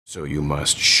So you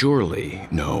must surely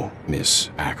know, Miss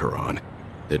Acheron,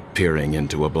 that peering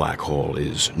into a black hole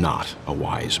is not a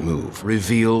wise move.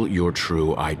 Reveal your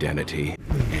true identity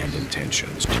and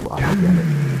intentions.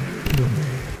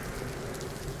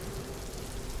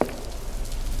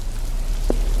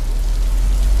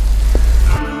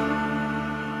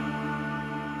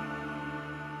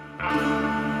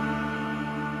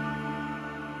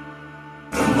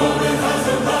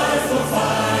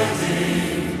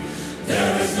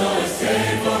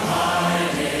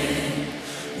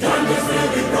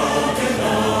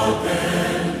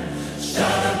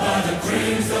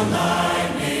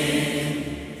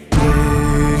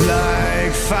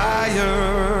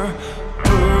 Fire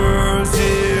burns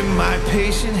in my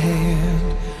patient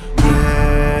hand,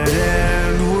 red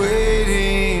and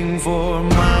waiting for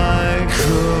my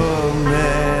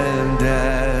command.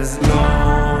 As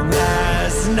long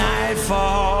as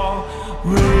nightfall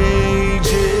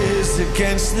rages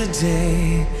against the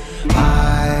day,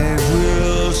 I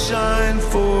will shine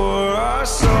for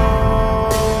us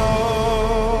all.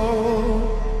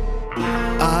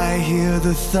 I hear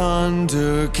the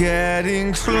thunder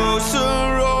getting closer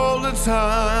all the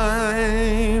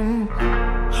time,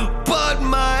 but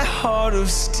my heart of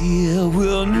steel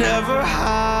will never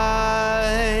hide.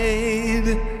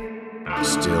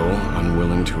 Still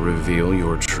unwilling to reveal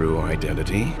your true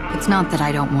identity? It's not that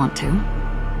I don't want to.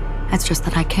 It's just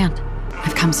that I can't.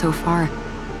 I've come so far,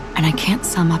 and I can't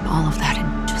sum up all of that in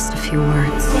just a few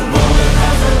words. It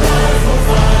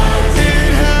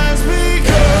has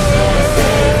begun.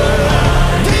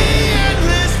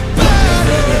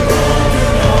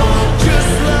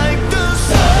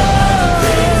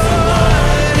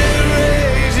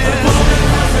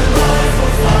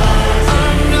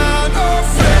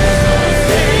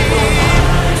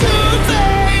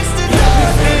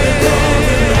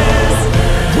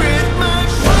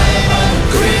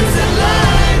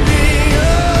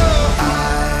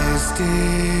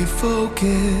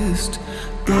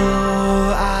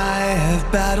 Though I have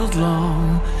battled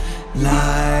long,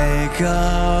 like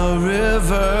a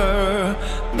river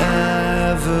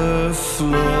ever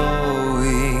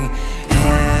flowing,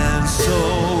 and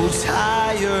so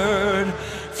tired,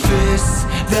 fists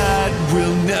that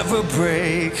will never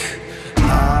break.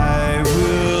 I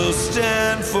will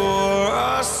stand for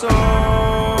us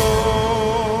all.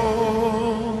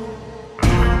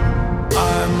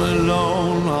 I'm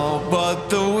alone, all but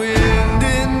the wind.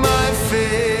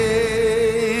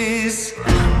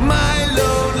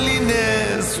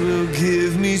 Will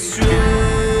give me strength.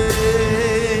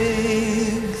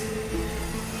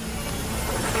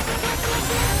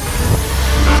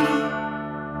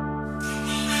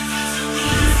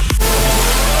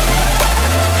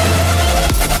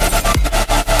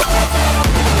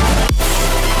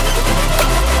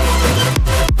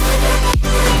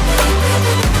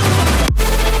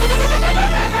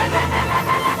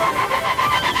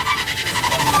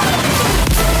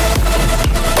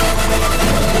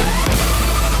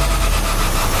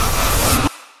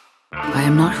 I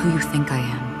am not who you think I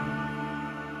am.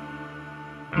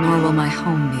 Nor will my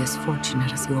home be as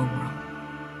fortunate as your world.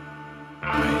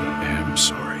 I am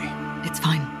sorry. It's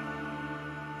fine.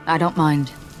 I don't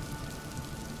mind.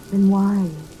 Then why,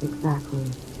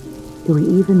 exactly, do we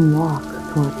even walk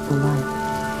towards the light?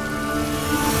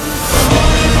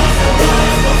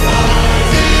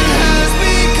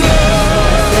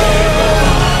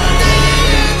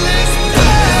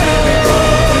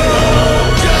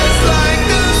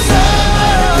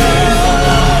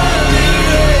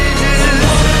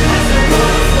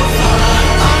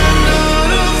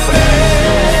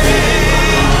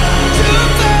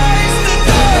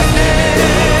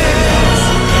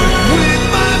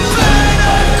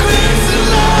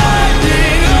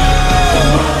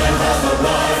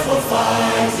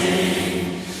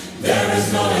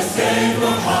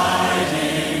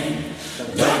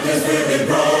 Darkness will be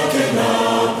broken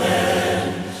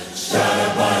open,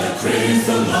 shattered by the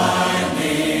crimson light.